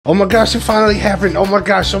Oh my gosh, it finally happened. Oh my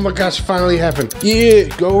gosh, it finally happened. Yeah,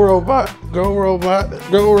 go robot, go robot,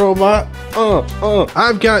 go robot.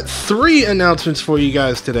 I've got 3 announcements for you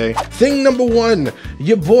guys today. Thing number 1,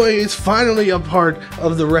 your boy is finally a part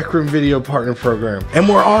of the Rec Room Video Partner Program. And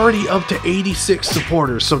we're already up to 86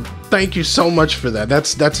 supporters, so thank you so much for that.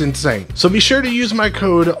 That's insane. So be sure to use my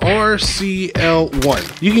code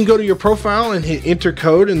RCL1. You can go to your profile and hit enter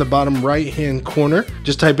code in the bottom right hand corner.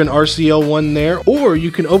 Just type in RCL1 there, or you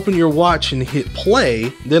can open your watch and hit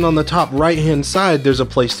play. Then on the top right hand side, there's a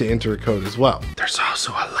place to enter a code as well. There's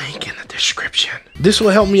also a link in the description. This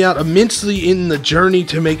will help me out immensely in the journey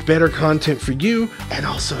to make better content for you, and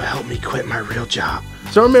also help me quit my real job.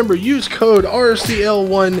 So remember, use code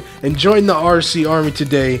RCL1 and join the RC Army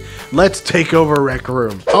today. Let's take over Rec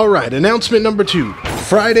Room. Alright, announcement number 2.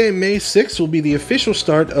 Friday, May 6th will be the official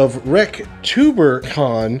start of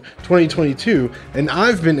RecTuberCon 2022, and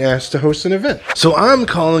I've been asked to host an event. So I'm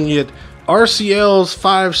calling it RCL's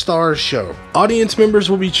 5-Star Show. Audience members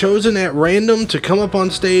will be chosen at random to come up on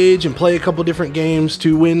stage and play a couple different games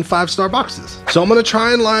to win 5-star boxes. So I'm gonna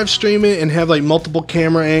try and live stream it and have like multiple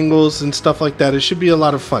camera angles and stuff like that. It should be a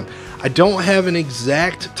lot of fun. I don't have an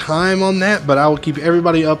exact time on that, but I will keep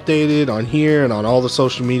everybody updated on here and on all the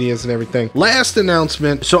social medias and everything. Last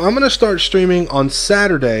announcement, so I'm gonna start streaming on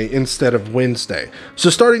Saturday instead of Wednesday. So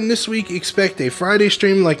starting this week, expect a Friday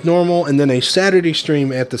stream like normal and then a Saturday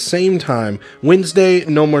stream at the same time. Wednesday,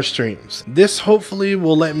 no more streams. This hopefully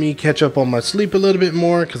will let me catch up on my sleep a little bit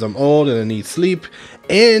more because I'm old and I need sleep,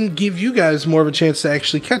 and give you guys more of a chance to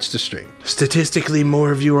actually catch the stream. Statistically,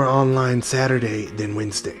 more of you are online Saturday than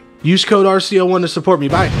Wednesday. Use code RCL1 to support me.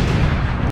 Bye.